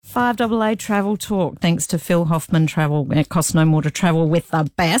FIVEaa Travel Talk, thanks to Phil Hoffmann Travel. It costs no more to travel with the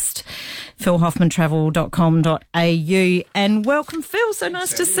best. philhoffmantravel.com.au. And welcome, Phil. So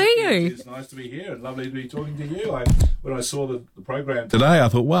nice to see you. It's nice to be here and lovely to be talking to you. When I saw the program today, I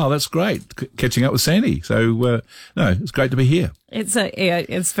thought, wow, that's great, catching up with Sandy. So, it's great to be here.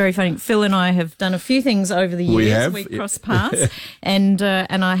 It's very funny. Phil and I have done a few things over the years. We crossed paths, and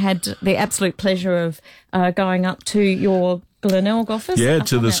I had the absolute pleasure of going up to your Glenelg office. Yeah,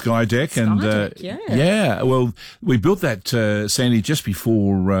 to the Sky Deck. Well, we built that, Sandy, just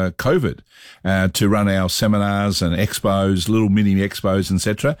before COVID to run our seminars and expos, little mini expos,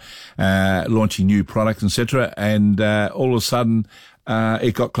 etc., launching new products, etc., and all of a sudden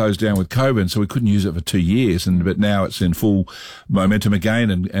it got closed down with COVID, so we couldn't use it for 2 years. But now it's in full momentum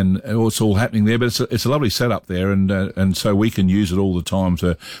again, and it's all happening there. But it's a lovely setup there, and so we can use it all the time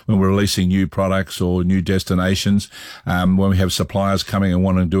when we're releasing new products or new destinations, when we have suppliers coming and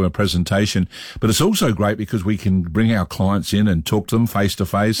want to do a presentation. But it's also great because we can bring our clients in and talk to them face to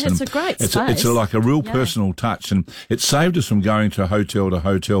face. It's a great space. It's like a real personal touch, and it saved us from going to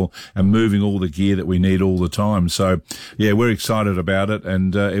hotel and moving all the gear that we need all the time. So yeah, we're excited about it,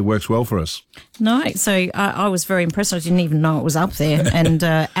 and it works well for us. No, so I was very impressed. I didn't even know it was up there, and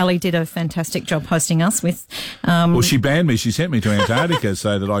Ali did a fantastic job hosting us with. Well, she banned me. She sent me to Antarctica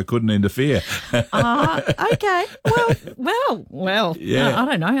so that I couldn't interfere. Okay. Well. Yeah. I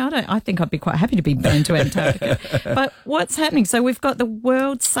don't know. I think I'd be quite happy to be banned to Antarctica. But what's happening? So we've got the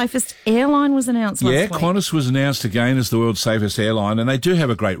world's safest airline was announced last week. Yeah, Qantas was announced again as the world's safest airline, and they do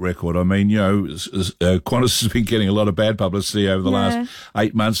have a great record. I mean, Qantas has been getting a lot of bad publicity over the last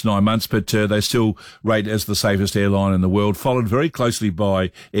 9 months, but they still rate as the safest airline in the world, followed very closely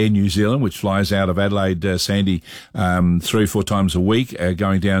by Air New Zealand, which flies out of Adelaide, Sandy, 3-4 times a week,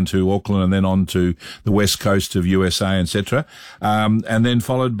 going down to Auckland and then on to the west coast of USA, etc. And then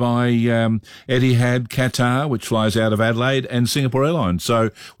followed by Etihad, Qatar, which flies out of Adelaide, and Singapore Airlines.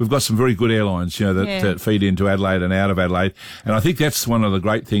 So we've got some very good airlines, that feed into Adelaide and out of Adelaide. And I think that's one of the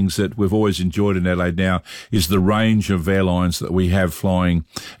great things that we've always enjoyed in Adelaide now is the range of airlines that we have flying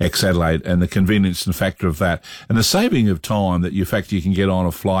ex-Adelaide, and the convenience and factor of that, and the saving of time that you can get on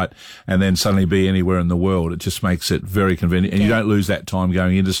a flight and then suddenly be anywhere in the world. It just makes it very convenient, and you don't lose that time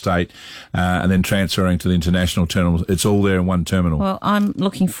going interstate and then transferring to the international terminals. It's all there in one terminal. Well, I'm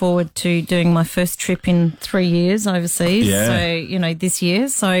looking forward to doing my first trip in 3 years overseas. Yeah. So this year.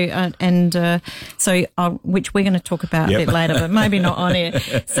 So which we're going to talk about a bit later, but maybe not on air.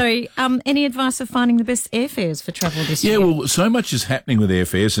 So, any advice for finding the best airfares for travel this year? Yeah, well, so much is happening with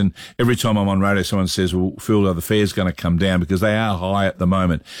airfares, and every time I'm on radio, someone says, well, Phil, are the fares going to come down? Because they are high at the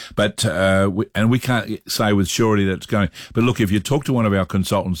moment. But, we can't say with surety that it's going. But look, if you talk to one of our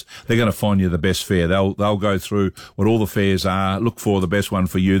consultants, they're going to find you the best fare. They'll go through what all the fares are, look for the best one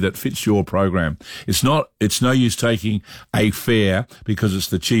for you that fits your program. It's no use taking a fare because it's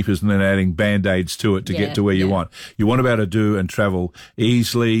the cheapest and then adding band-aids to it to get to where you want. You want to be able to do and travel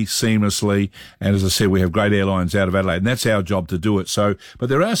easily, seamlessly. And as I said, we have great airlines out of Adelaide, and that's our job to do it. So, but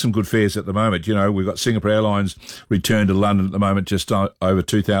there are some good fares at the moment. We've got Singapore Airlines return to London at the moment, just over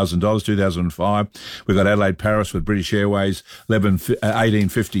 $2,000, 2005. We've got Adelaide Paris with British Airways,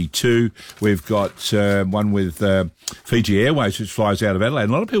 1852. We've got one with Fiji Airways, which flies out of Adelaide.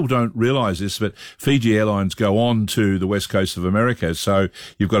 And a lot of people don't realise this, but Fiji Airlines go on to the west coast of America. So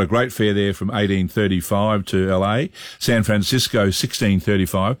you've got a great fare there from 1835 to LA, San Francisco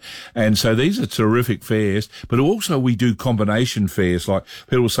 1635. And so these are terrific fares, but also we do combination fares. Like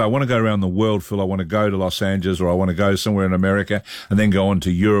people will say, I want to go around the world, Phil. I want to go to Los Angeles, or I want to go somewhere in America and then go on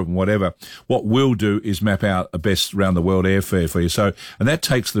to Europe and whatever. What we'll do is map out a best round the world airfare for you. So, and that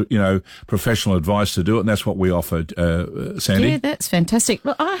takes the, professional advice to do it. And that's what we offer, Sandy. Yeah, that's fantastic.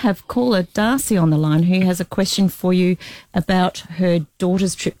 Well, I have caller Darcy on the line who has a question for you about her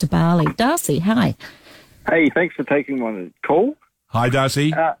daughter's trip to Bali. Darcy, hi. Hey, thanks for taking my call. Hi,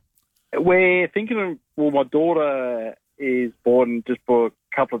 Darcy. We're thinking of, my daughter is born just for a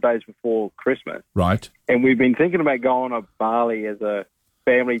couple of days before Christmas. Right. And we've been thinking about going to Bali as a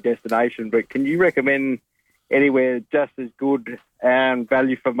family destination, but can you recommend anywhere just as good and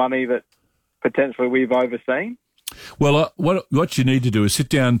value for money that potentially we've overseen? Well, what you need to do is sit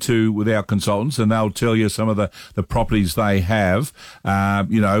down with our consultants, and they'll tell you some of the properties they have.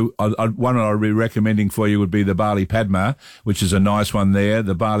 One I'd be recommending for you would be the Bali Padma, which is a nice one there.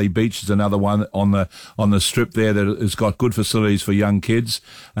 The Bali Beach is another one on the strip there that has got good facilities for young kids,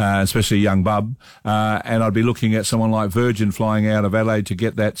 especially young bub. And I'd be looking at someone like Virgin flying out of Adelaide to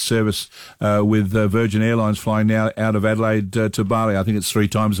get that service with Virgin Airlines flying now out of Adelaide to Bali. I think it's 3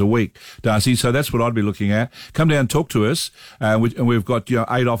 times a week, Darcy. So that's what I'd be looking at. Come down talk to us. And we've got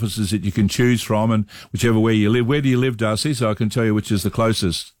 8 offices that you can choose from, and whichever way you live. Where do you live, Darcy? So I can tell you which is the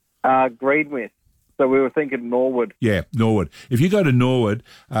closest. Greenwith. So we were thinking Norwood. Yeah, Norwood. If you go to Norwood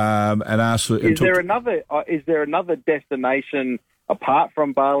and ask for... Is there another destination apart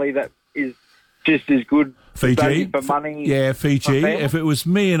from Bali that is just as good Fiji? for money? Yeah, Fiji. If it was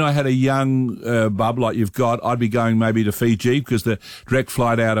me and I had a young bub like you've got, I'd be going maybe to Fiji, because the direct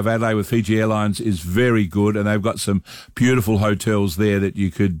flight out of Adelaide with Fiji Airlines is very good, and they've got some beautiful hotels there that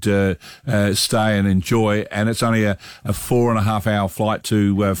you could stay and enjoy, and it's only a 4.5 hour flight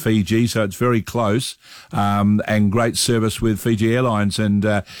to Fiji, so it's very close, and great service with Fiji Airlines. And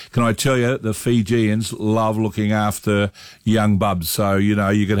can I tell you, the Fijians love looking after young bubs, so you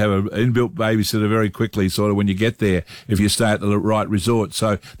could have an inbuilt babysitter very quickly, sort of when you get there, if you stay at the right resort.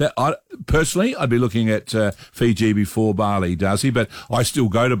 So personally, I'd be looking at Fiji before Bali, Darcy, but I still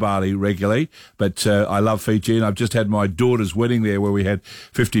go to Bali regularly. But I love Fiji, and I've just had my daughter's wedding there, where we had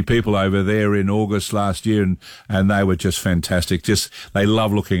 50 people over there in August last year, and they were just fantastic. They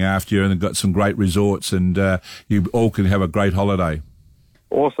love looking after you, and they've got some great resorts, and you all can have a great holiday.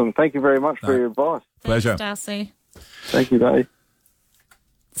 Awesome. Thank you very much for your advice. Pleasure. Thanks, Darcy. Thank you, Dave.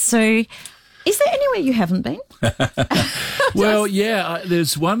 So... is there anywhere you haven't been? Well, yeah,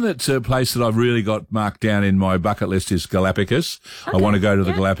 there's one place that I've really got marked down in my bucket list is Galapagos. Okay, I want to go to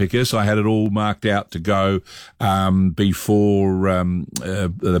the Galapagos. I had it all marked out to go before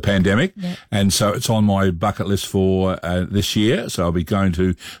the pandemic, and so it's on my bucket list for this year. So I'll be going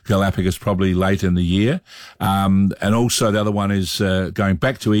to Galapagos probably late in the year. And also the other one is going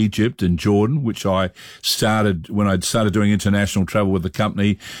back to Egypt and Jordan, which I started when I'd started doing international travel with the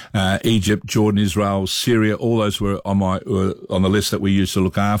company. Egypt, Jordan, Israel, Syria, all those were on the list that we used to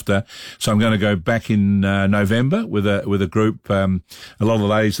look after. So I'm going to go back in November with a group. A lot of the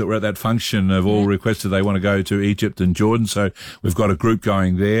ladies that were at that function have all requested they want to go to Egypt and Jordan. So we've got a group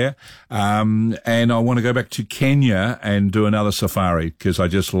going there. And I want to go back to Kenya and do another safari, because I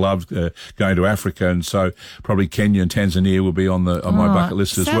just love going to Africa. And so probably Kenya and Tanzania will be on my bucket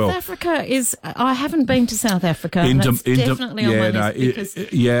list as well. South Africa I haven't been to South Africa. That's definitely on my list, because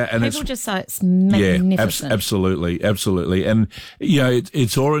people just say it's magnificent. Yeah, absolutely. And,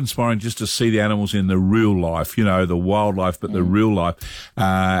 it's awe-inspiring just to see the animals in the real life, the wildlife, but the real life.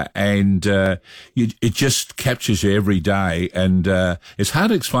 And it just captures you every day. And it's hard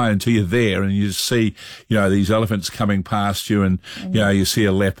to explain until you're there and you just see, these elephants coming past you, and, you see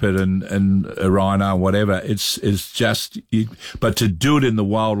a leopard and a rhino, whatever. It's just, but to do it in the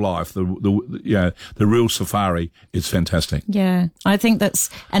wildlife, the real safari, it's fantastic. Yeah, I think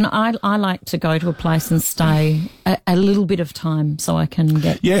and I like to go to a place and stay a little bit of time so I can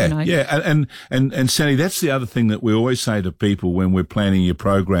get, And Sandy, that's the other thing that we always say to people when we're planning your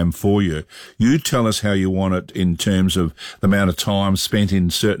program for you. You tell us how you want it in terms of the amount of time spent in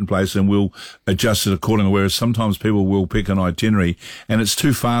certain places, and we'll adjust it accordingly, whereas sometimes people will pick an itinerary and it's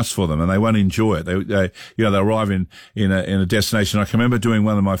too fast for them and they won't enjoy it. They arrive in a destination. I can remember doing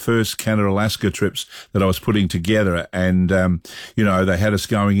one of my first Canada-Alaska trips that I was putting together, and, they had us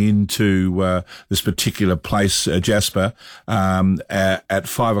going into this particular place, Jasper, at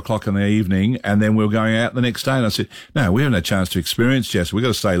 5 o'clock in the evening, and then we were going out the next day. And I said, no, we haven't had a chance to experience Jasper. We've got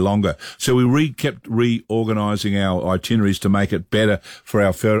to stay longer. So we kept reorganising our itineraries to make it better for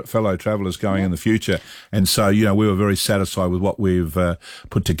our fellow travellers going in the future. And so, we were very satisfied with what we've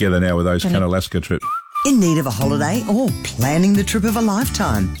put together now with those Canada-Alaska trips. In need of a holiday or planning the trip of a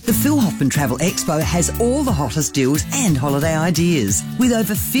lifetime? The Phil Hoffmann Travel Expo has all the hottest deals and holiday ideas. With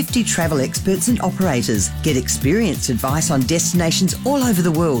over 50 travel experts and operators, get experienced advice on destinations all over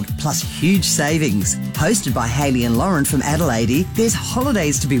the world, plus huge savings. Hosted by Hayley and Lauren from Adelaide, there's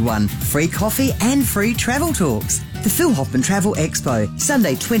holidays to be won, free coffee and free travel talks. The Phil Hoffmann Travel Expo,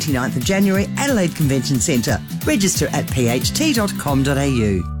 Sunday 29th of January, Adelaide Convention Centre. Register at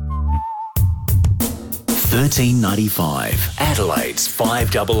pht.com.au. $13.95, Adelaide's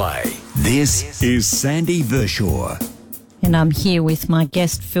FIVEaa. This is Sandy Verschoor. And I'm here with my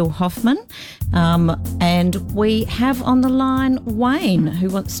guest, Phil Hoffmann. And we have on the line Wayne, who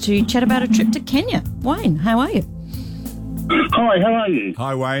wants to chat about a trip to Kenya. Wayne, how are you? Hi, how are you?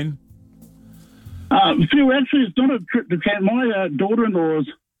 Hi, Wayne. Phil, actually, it's not a trip to Kenya. My daughter-in-law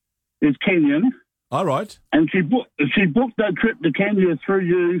is Kenyan. All right. And she booked that trip to Kenya through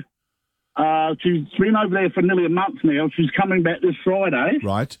you. She's been over there for nearly a month now. She's coming back this Friday.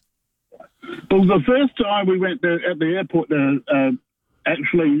 Right. It was the first time we went at the airport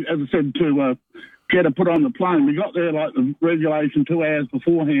actually, as I said, to get her put on the plane. We got there like the regulation 2 hours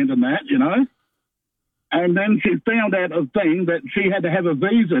beforehand and that, And then she found out a thing that she had to have a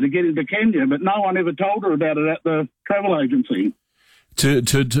visa to get into Kenya, but no one ever told her about it at the travel agency. To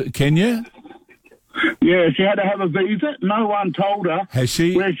Kenya? Yeah, she had to have a visa. No one told her. Has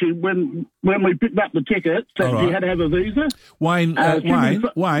she? When we picked up the ticket, that she had to have a visa. Wayne,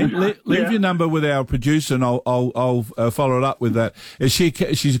 leave your number with our producer, and I'll follow it up with that. Is she?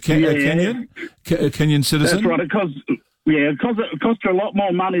 She's a Kenyan, Kenyan citizen. That's right. Because it costs her a lot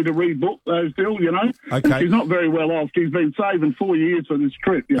more money to rebook those deals, you know. Okay. She's not very well off. She's been saving 4 years for this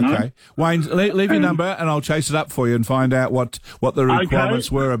trip, you know. Okay. Wayne, leave your number and I'll chase it up for you and find out what the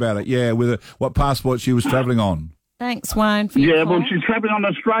requirements were about it. Yeah, with what passport she was travelling on. Thanks, Wayne, for your call. Well, she's travelling on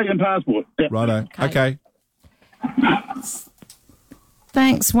an Australian passport. Yep. Righto. Okay.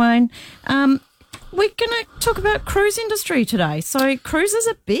 Thanks, Wayne. We're going to talk about cruise industry today. So cruises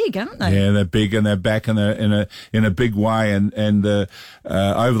are big, aren't they? Yeah, they're big and they're back in a big way. And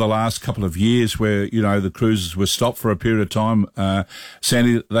over the last couple of years, where the cruises were stopped for a period of time,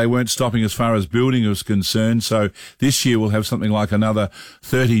 Sandy, they weren't stopping as far as building was concerned. So this year we'll have something like another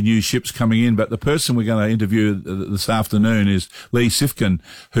 30 new ships coming in. But the person we're going to interview this afternoon is Lee Siefken,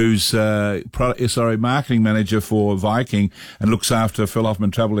 who's marketing manager for Viking and looks after Phil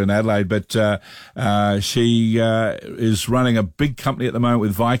Hoffmann Travel in Adelaide. But she is running a big company at the moment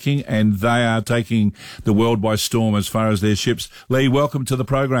with Viking, and they are taking the world by storm as far as their ships. Lee, welcome to the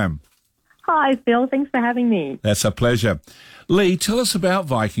program. Hi, Phil. Thanks for having me. That's a pleasure. Lee, tell us about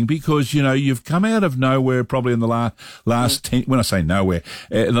Viking, because, you've come out of nowhere probably in the last 10, when I say nowhere,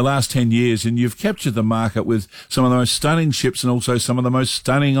 in the last 10 years, and you've captured the market with some of the most stunning ships and also some of the most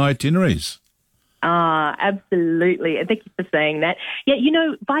stunning itineraries. Absolutely. And thank you for saying that. Yeah,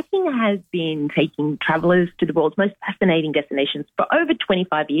 Viking has been taking travellers to the world's most fascinating destinations for over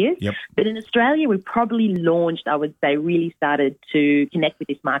 25 years. Yep. But in Australia, we probably launched, I would say, really started to connect with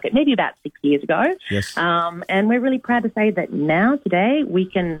this market maybe about 6 years ago. Yes. And we're really proud to say that now, today, we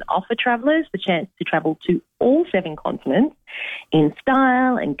can offer travellers the chance to travel to all 7 continents in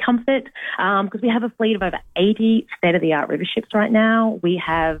style and comfort, because we have a fleet of over 80 state-of-the-art river ships right now. We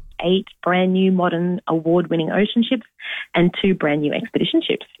have 8 brand new modern award-winning ocean ships and 2 brand new expedition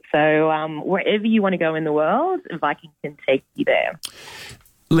ships. So wherever you want to go in the world, Viking can take you there.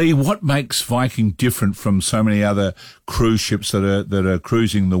 Lee, what makes Viking different from so many other cruise ships that are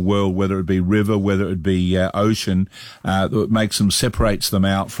cruising the world, whether it be river, whether it be ocean, that separates them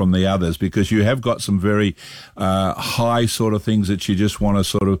out from the others? Because you have got some very high sort of things that you just want to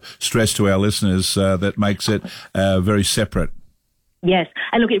sort of stress to our listeners that makes it very separate. Yes.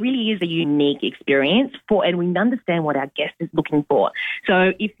 And look, it really is a unique experience and we understand what our guest is looking for.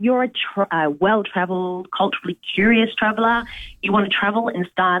 So if you're a well-travelled, culturally curious traveller, you want to travel in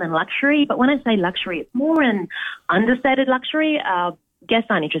style and luxury. But when I say luxury, it's more an understated luxury.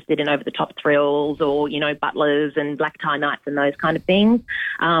 Guests aren't interested in over-the-top thrills or, butlers and black tie nights and those kind of things.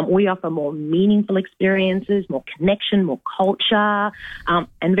 We offer more meaningful experiences, more connection, more culture,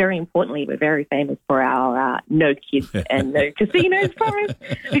 and very importantly, we're very famous for our no kids and no casinos for us.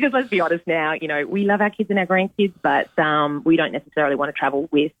 Because let's be honest now, we love our kids and our grandkids, but we don't necessarily want to travel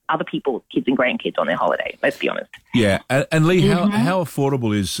with other people's kids and grandkids on their holiday. Let's be honest. Yeah, and Lee, how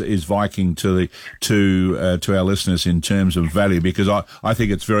affordable is Viking to our listeners in terms of value? Because I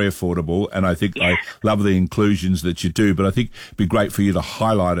think it's very affordable, and I think I love the inclusions that you do, but I think it'd be great for you to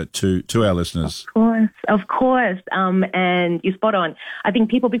highlight it to our listeners. Of course. And you're spot on. I think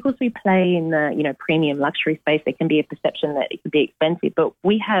people, because we play in the, premium luxury space, there can be a perception that it could be expensive, but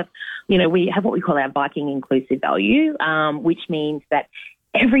we have what we call our Viking inclusive value, which means that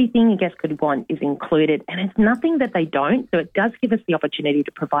everything a guest could want is included, and it's nothing that they don't, so it does give us the opportunity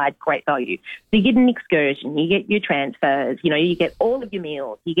to provide great value. So you get an excursion, you get your transfers, you get all of your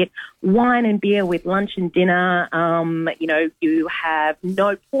meals, you get wine and beer with lunch and dinner, you have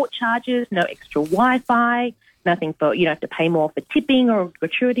no port charges, no extra Wi-Fi, nothing for, you don't have to pay more for tipping or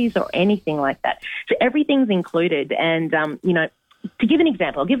gratuities or anything like that. So everything's included, and, to give an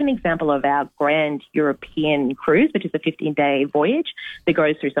example, I'll give an example of our Grand European Cruise, which is a 15-day voyage that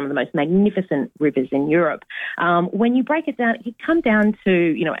goes through some of the most magnificent rivers in Europe. When you break it down, it comes down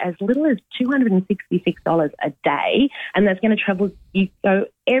to, as little as $266 a day, and that's going to travel, you go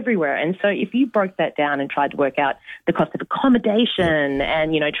everywhere. And so if you broke that down and tried to work out the cost of accommodation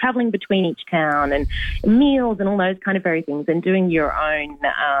and, traveling between each town and meals and all those kind of very things and doing your own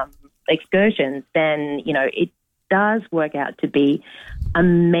excursions, then, it does work out to be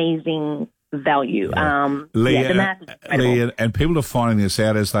amazing value. Lee, and people are finding this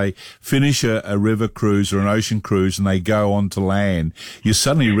out as they finish a river cruise or an ocean cruise and they go on to land. You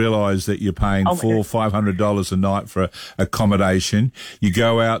suddenly realise that you're paying $400-500 a night for accommodation. You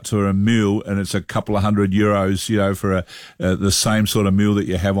go out to a meal and it's a couple of €100, for the same sort of meal that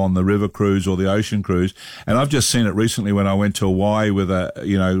you have on the river cruise or the ocean cruise. And I've just seen it recently when I went to Hawaii with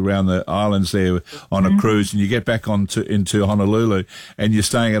around the islands there on a cruise, and you get back into Honolulu and you're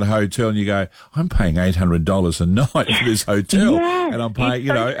staying at a hotel and you go, I'm paying $800 a night for this hotel, and I'm paying,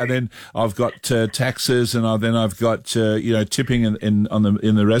 and then I've got taxes, and I've got tipping in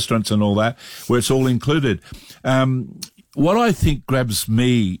the restaurants and all that, where it's all included. What I think grabs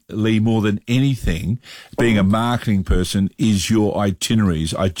me, Lee, more than anything, being a marketing person, is your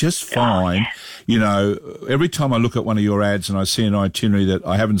itineraries. I just find, every time I look at one of your ads and I see an itinerary that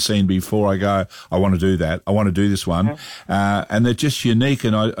I haven't seen before, I go, I want to do that. I want to do this one. And they're just unique.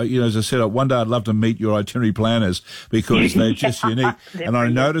 And as I said, one day I'd love to meet your itinerary planners because they're just unique. And I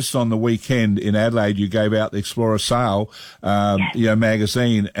noticed on the weekend in Adelaide, you gave out the Explorer Sail,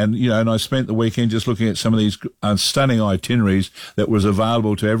 magazine. And, and I spent the weekend just looking at some of these stunning itineraries that was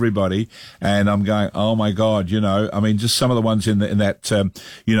available to everybody, and I'm going, oh my God, just some of the ones in that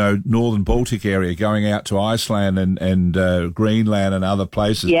northern Baltic area, going out to Iceland and Greenland and other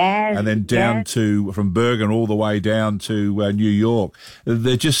places, and then down from Bergen all the way down to New York.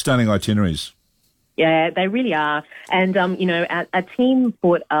 They're just stunning itineraries. Yeah, they really are. And, our team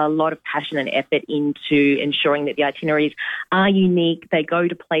put a lot of passion and effort into ensuring that the itineraries are unique. They go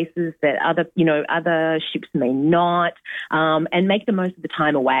to places that other ships may not, and make the most of the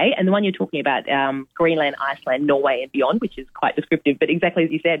time away. And the one you're talking about, Greenland, Iceland, Norway and beyond, which is quite descriptive, but exactly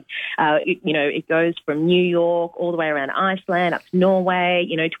as you said, it goes from New York all the way around Iceland up to Norway,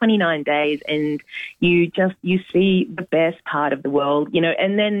 29 days, and you see the best part of the world,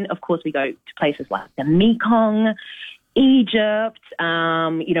 and then, of course, we go to places like the Mekong, Egypt.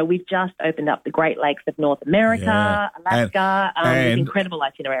 We've just opened up the Great Lakes of North America, Alaska. It's incredible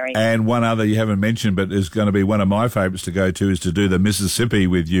itinerary. And one other you haven't mentioned, but is going to be one of my favourites to go to, is to do the Mississippi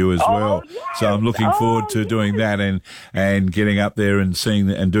with you as well. Yes. So I'm looking forward to doing that and getting up there and seeing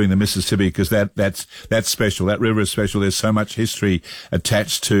and doing the Mississippi, because that's special. That river is special. There's so much history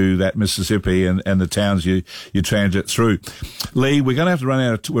attached to that Mississippi and the towns you transit through. Lee, we're going to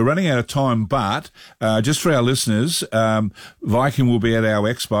have to we're running out of time, but just for our listeners, Viking will be at our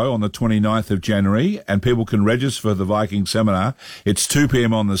expo on the 29th of January, and people can register for the Viking seminar. It's 2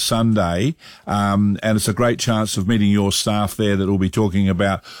 p.m. on the Sunday, and it's a great chance of meeting your staff there that will be talking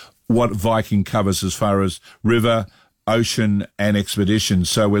about what Viking covers as far as river, ocean and expedition.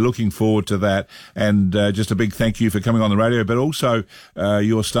 So we're looking forward to that, and just a big thank you for coming on the radio, but also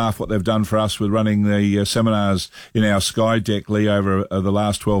your staff, what they've done for us with running the seminars in our Sky Deck, Lee, over the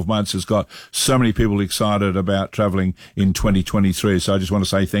last 12 months has got so many people excited about travelling in 2023. So I just want to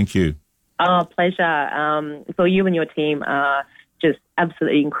say thank you. Oh, pleasure. So you and your team are just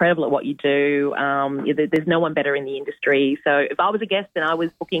absolutely incredible at what you do. There's no one better in the industry. So if I was a guest and I was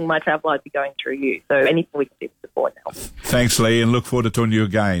booking my travel, I'd be going through you. So anything we can do to support now. Thanks, Lee, and look forward to talking to you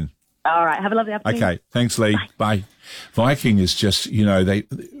again. All right. Have a lovely afternoon. Okay. Thanks, Lee. Bye. Viking is just,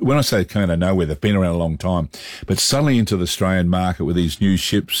 when I say they came out of nowhere, they've been around a long time, but suddenly into the Australian market with these new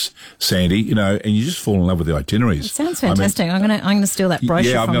ships, Sandy, and you just fall in love with the itineraries. It sounds fantastic. I'm going to steal that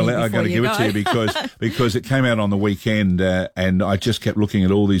brochure. Yeah, I'm going to give it to you because it came out on the weekend, and I just kept looking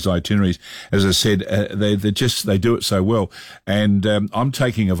at all these itineraries. As I said, they do it so well. And I'm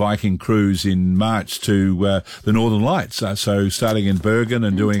taking a Viking cruise in March to the Northern Lights. So starting in Bergen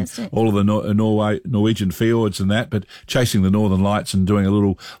and doing all of the Norwegian fjords and that, but chasing the Northern Lights and doing a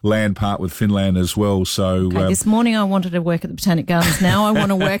little land part with Finland as well. So this morning I wanted to work at the Botanic Gardens. Now I want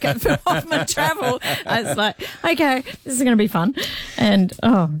to work at Hoffmann Travel. I was like, okay, this is going to be fun. And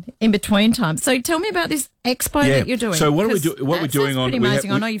in between times. So tell me about this expo that you're doing. So what we're doing on? Pretty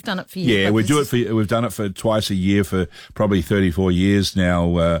amazing. I know you've done it for years. Yeah, we've done it for twice a year for probably 34 years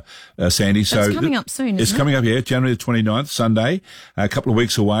now, Sandy. So it's coming up soon. It's coming up, January the 29th, Sunday, a couple of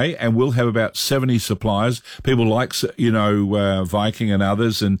weeks away, and we'll have about 70 suppliers. People like Viking and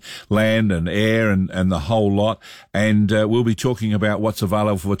others, and land and air and the whole lot. And we'll be talking about what's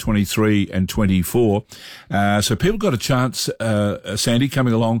available for 23 and 24. So people got a chance, Sandy,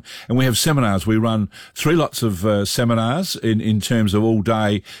 coming along, and we have seminars. We run 3 3 lots of seminars in terms of all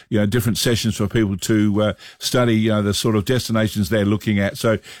day, different sessions for people to study, the sort of destinations they're looking at.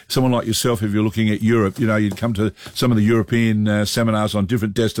 So someone like yourself, if you're looking at Europe, you'd come to some of the European seminars on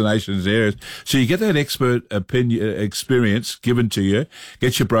different destinations areas. So you get that expert experience given to you,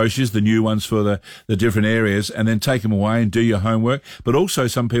 get your brochures, the new ones for the different areas, and then take them away and do your homework. But also a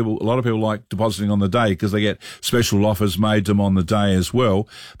lot of people like depositing on the day because they get special offers made to them on the day as well.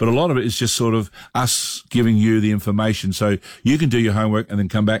 But a lot of it is just sort of us giving you the information so you can do your homework and then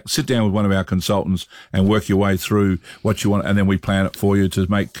come back, sit down with one of our consultants and work your way through what you want, and then we plan it for you to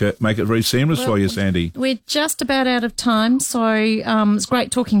make it very seamless for you, Sandy. We're just about out of time, so it's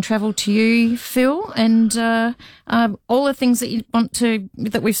great talking travel to you, Phil, and all the things that you want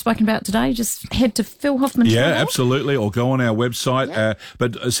that we've spoken about today, just head to Phil Hoffmann Travel. Yeah, absolutely, or go on our website. Yeah.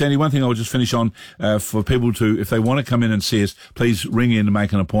 But Sandy, one thing I'll just finish on, for people if they want to come in and see us, please ring in and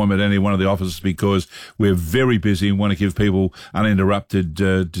make an appointment at any one of the offices because we're very busy and want to give people uninterrupted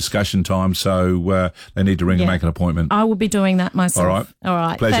discussion time, so they need to ring and make an appointment. I will be doing that myself. All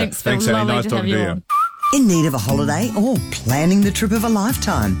right. Pleasure. Thanks, Sandy. Nice talking to you. In need of a holiday or planning the trip of a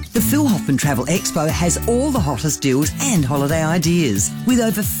lifetime? The Phil Hoffmann Travel Expo has all the hottest deals and holiday ideas. With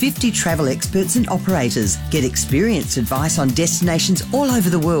over 50 travel experts and operators, get experienced advice on destinations all over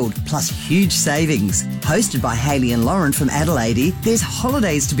the world, plus huge savings. Hosted by Hayley and Lauren from Adelaide, there's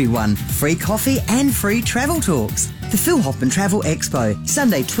holidays to be won, free coffee and free travel talks. The Phil Hoffmann Travel Expo,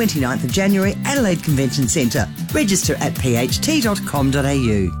 Sunday 29th of January, Adelaide Convention Centre. Register at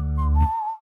pht.com.au.